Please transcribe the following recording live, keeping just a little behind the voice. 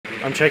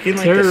I'm checking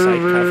like the site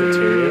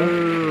cafeteria.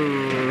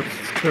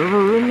 Server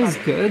room is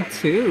good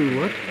too.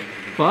 What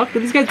the fuck are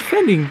these guys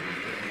defending?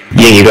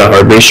 Yeah, you got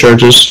hard base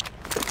charges.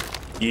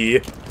 Yeah.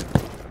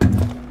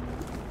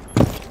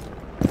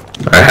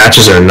 Our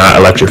hatches are not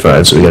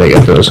electrified, so we gotta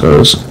get those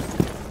hose.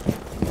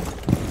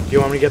 Do you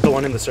want me to get the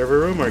one in the server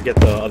room or get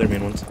the other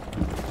main ones?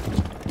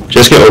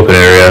 Just get open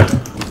area.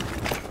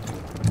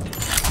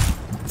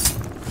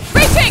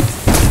 Reaching!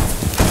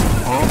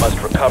 You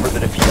must recover the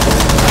diffuser.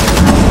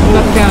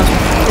 Left down.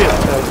 Yeah,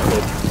 that was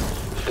good.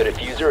 The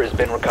diffuser has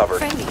been recovered.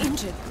 Friendly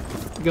injured.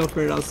 Go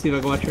for it. I'll see if I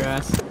can watch your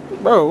ass.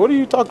 Bro, what are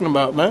you talking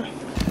about, man?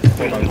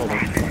 Hold on, hold on.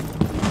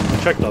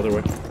 Check the other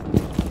way.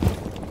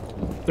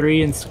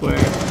 3 and square.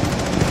 What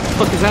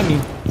the fuck does that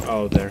mean?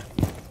 Oh, there.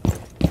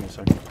 Give me a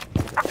second.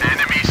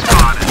 Enemy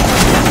spotted.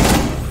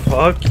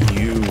 Fuck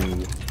you.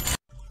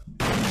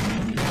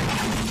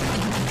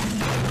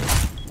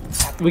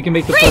 We can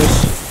make the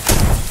push.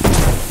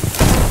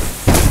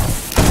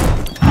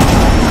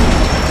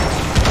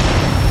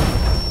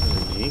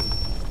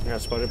 I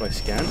got spotted by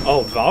scan.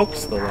 Oh,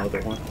 Valk's the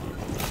other one.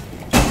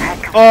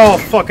 Oh,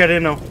 fuck, I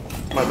didn't know.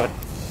 My bad.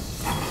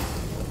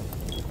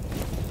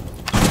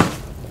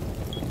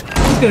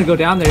 He's gonna go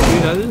down there,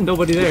 dude. There's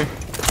nobody there.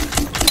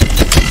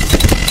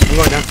 I'm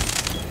going down.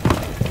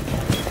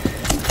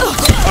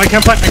 Oh, I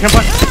can't plant. I can't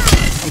plant.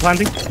 I'm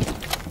planting.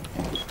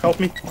 Help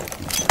me.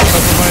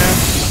 Help me, my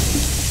ass.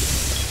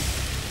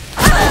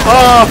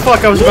 Oh,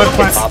 fuck, I was about to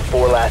plant. Op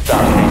 4 last op.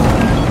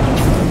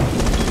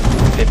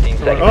 15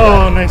 seconds.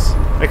 Oh, nice.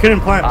 I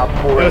couldn't plant. Op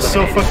 4 It was so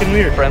eliminated. fucking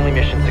weird. Friendly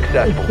mission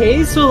successful.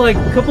 Okay, so like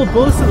a couple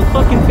bullets to the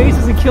fucking face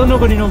doesn't kill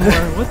nobody no more.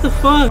 What the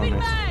fuck?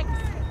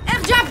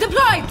 Airstrap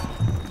deployed.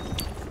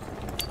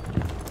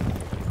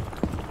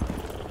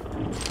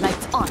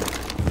 Lights on.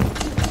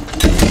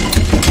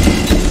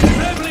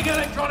 Enabling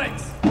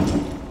electronics.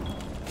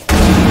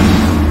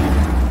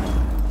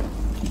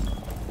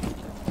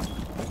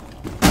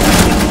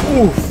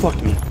 Ooh, fuck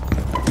me.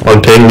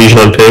 On ping, Legion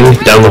on ping,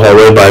 down the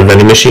hallway by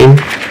vending machine.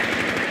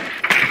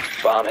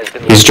 Bomb has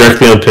been He's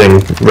directly on ping,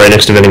 right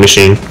next to vending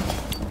machine.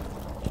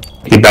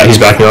 He's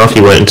backing off,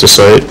 he went into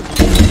sight.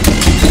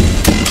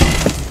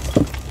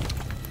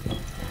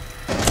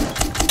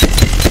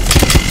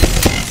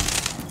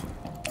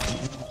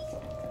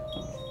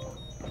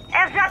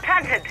 Airdrop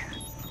planted.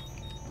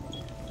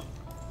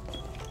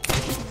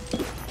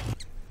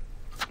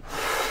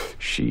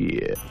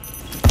 Shit.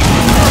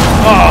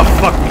 Oh,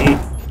 fuck me.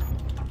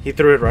 He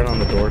threw it right on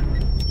the door.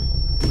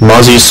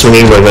 Mozzie's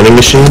swinging by vending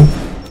machine.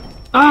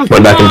 Oh,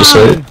 Went back into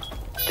sight.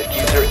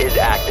 diffuser is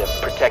active,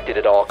 protected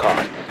at all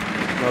costs.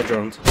 No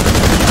drones.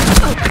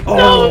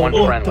 Oh, one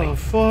what friendly. the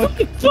fuck?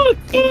 Fuck,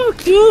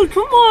 dude,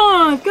 come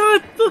on!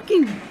 God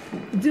fucking...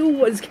 Dude,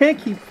 what can't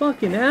keep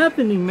fucking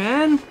happening,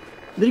 man?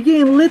 They're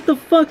getting lit the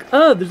fuck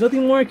up. There's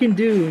nothing more I can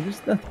do.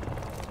 Just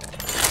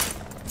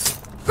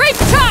Great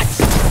shot!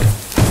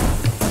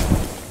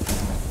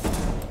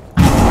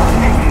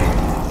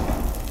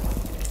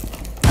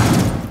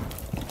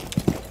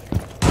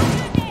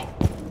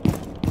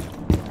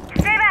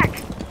 Stay back.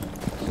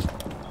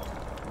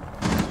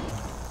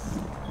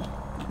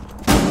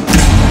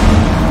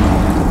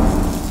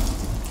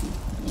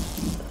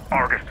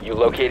 Argus. You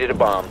located a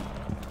bomb.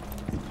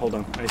 Hold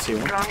on, I see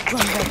one.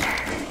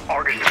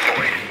 Argus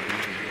deployed.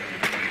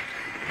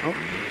 Oh,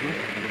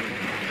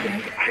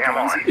 Jam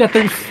on. yeah,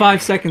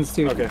 35 seconds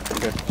too. okay,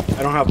 okay.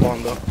 I don't have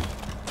bomb though.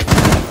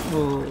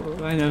 Oh,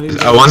 I know. He's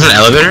One's an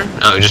elevator?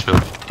 Oh, just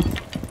moved.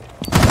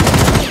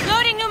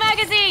 Loading new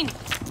magazine.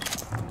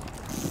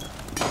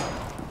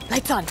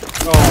 Lights on.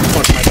 Oh,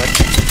 fuck, my bad.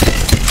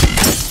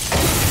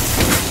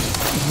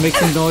 make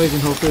some noise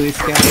and hopefully they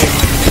scatter.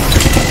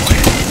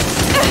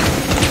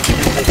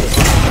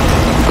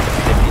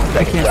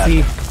 I can't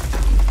see.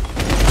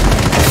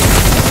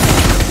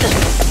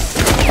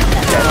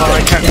 Oh,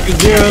 I can't.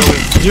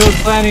 Zero's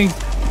planning.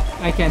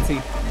 I can't see.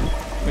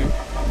 Wait.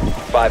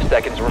 5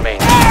 seconds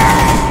remaining.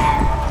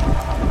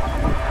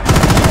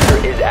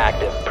 Diffuser is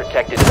active,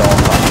 protected at all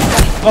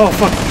costs. Oh,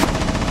 fuck.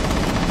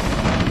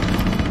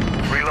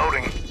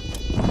 Reloading.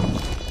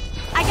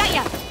 I got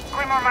ya.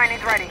 Claymore mine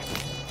is ready.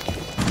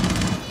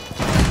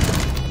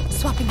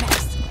 Swapping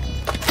maps.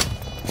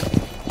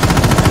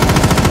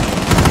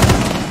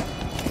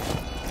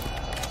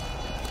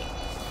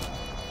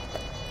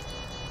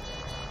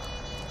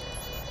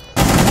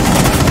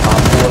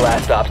 Op 4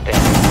 last stop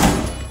standing.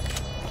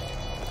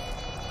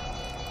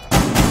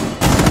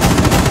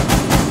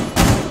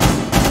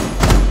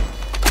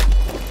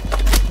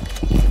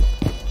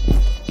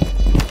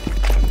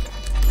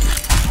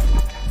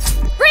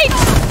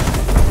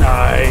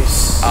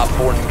 Nice. Op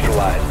 4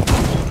 neutralized.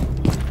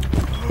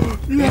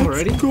 Yeah,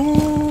 already?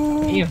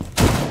 Go. Damn.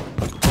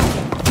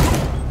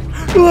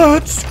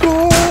 Let's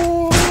go.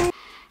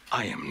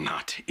 I am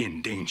not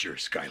in danger,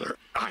 Skylar.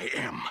 I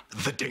am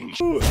the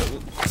danger.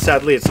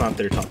 Sadly, it's not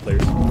their top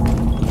players.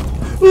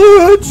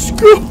 Let's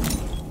go.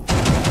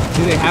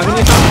 Do they have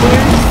any top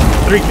players?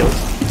 3 kills.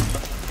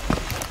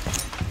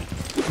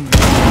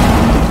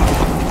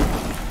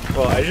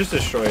 Well, I just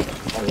destroyed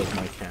all of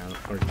my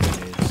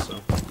grenades, so.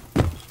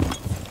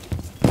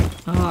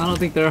 I don't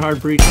think they're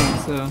hard breaching,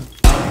 so.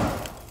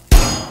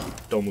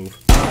 Don't move.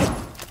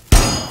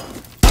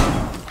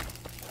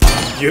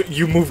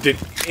 You moved an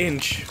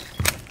inch,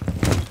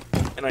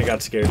 and I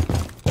got scared.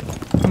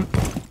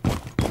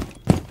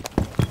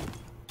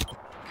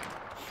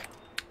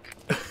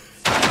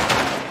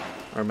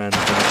 Our man's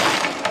back.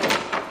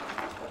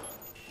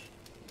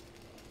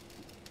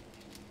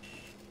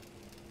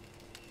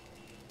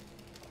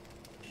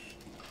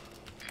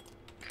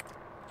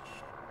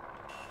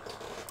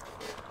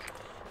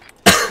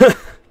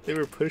 They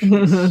were pushing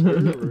the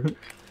server.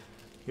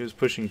 He was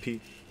pushing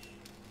P.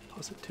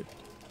 Positive.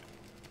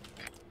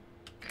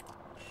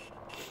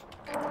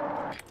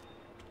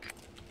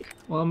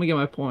 Well, I'm gonna get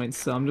my points,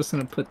 so I'm just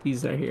gonna put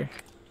these right here.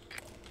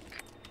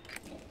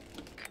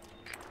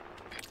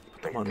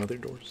 Put them on other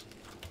doors.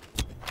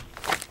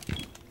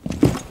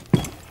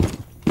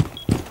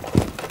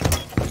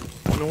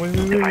 No, wait.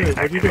 What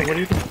are you doing? What are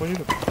you doing? What are you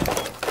doing?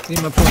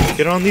 Need my points.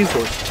 Get on these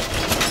doors.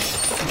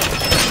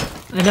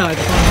 I know, I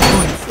just want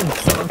my points, and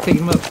so I'm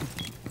taking them up.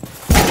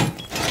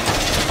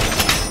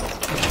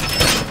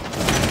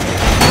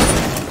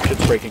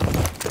 Shit's breaking.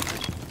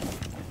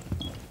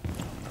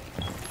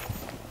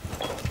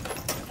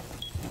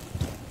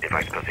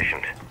 Device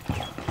positioned.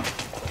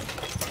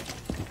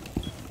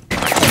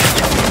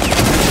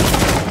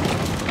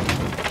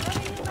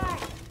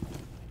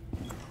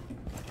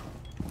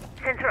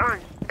 Sensor on.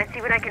 Let's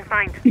see what I can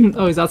find.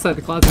 Oh, he's outside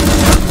the closet.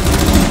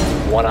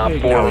 One op Now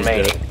 4 he's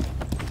remaining. dead.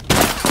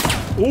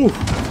 Ooh!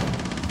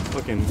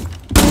 Fucking.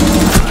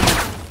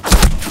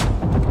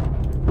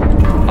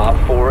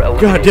 Op 4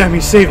 eliminated. God damn, he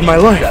saved my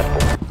life!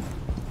 Successful.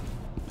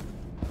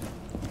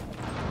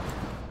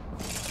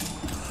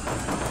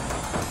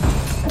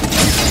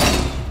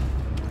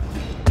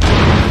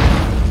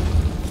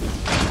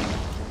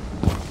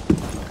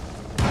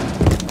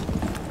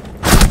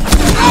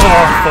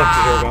 Oh, fuck,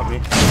 the door got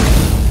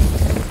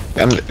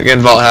me. Again,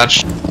 vault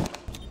hatch.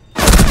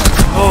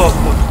 Oh,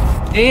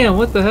 fuck. Damn,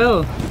 what the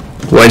hell?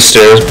 White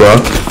stairs, bro.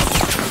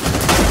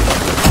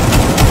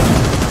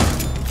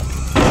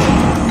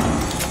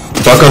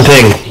 Buck on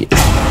ping.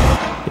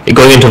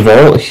 Going into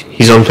vault.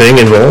 He's on ping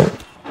in vault.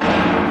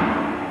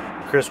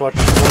 Chris, watch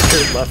your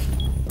left.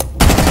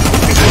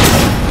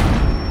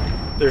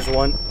 There's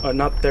one,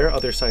 not there,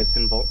 other side,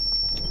 in vault.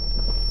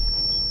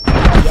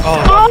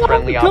 Oh, One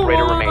friendly come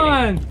operator on!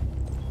 remaining.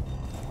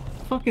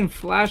 Fucking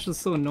flash is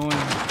so annoying.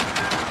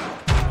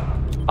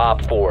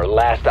 Op 4,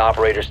 last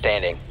operator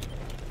standing.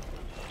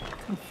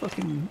 I'm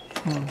fucking.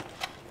 Come on.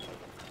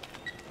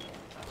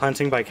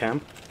 planting by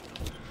camp.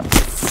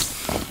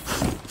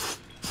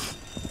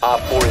 Op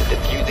 4 is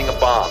defusing a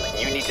bomb.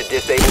 You need to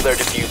disable their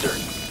diffuser.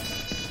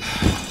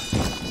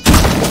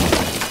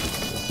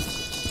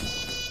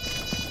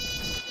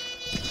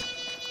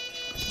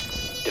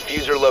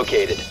 Diffuser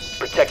located.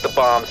 Protect the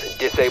bombs and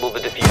disable the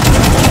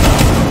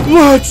diffuser.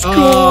 Let's go!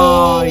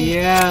 Oh,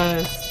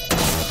 yes.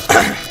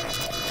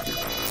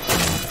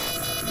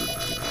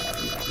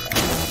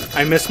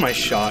 I missed my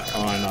shot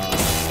on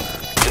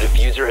The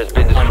diffuser has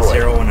been on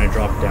destroyed. 0 when I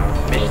dropped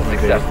down. Mission My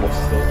successful.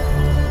 vehicle still.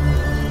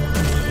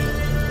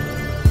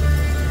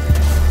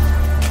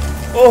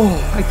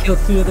 Oh! I killed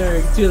two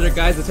other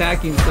guys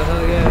attacking, so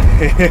hell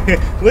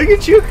yeah. Look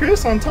at you,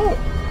 Chris, on top.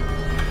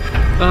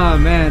 Oh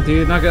man,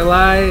 dude, not gonna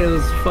lie, it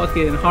was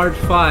fucking hard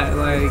fought.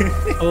 Like,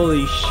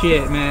 holy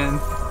shit, man.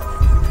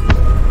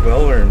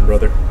 Well earned,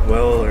 brother.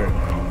 Well earned.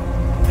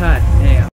 God damn.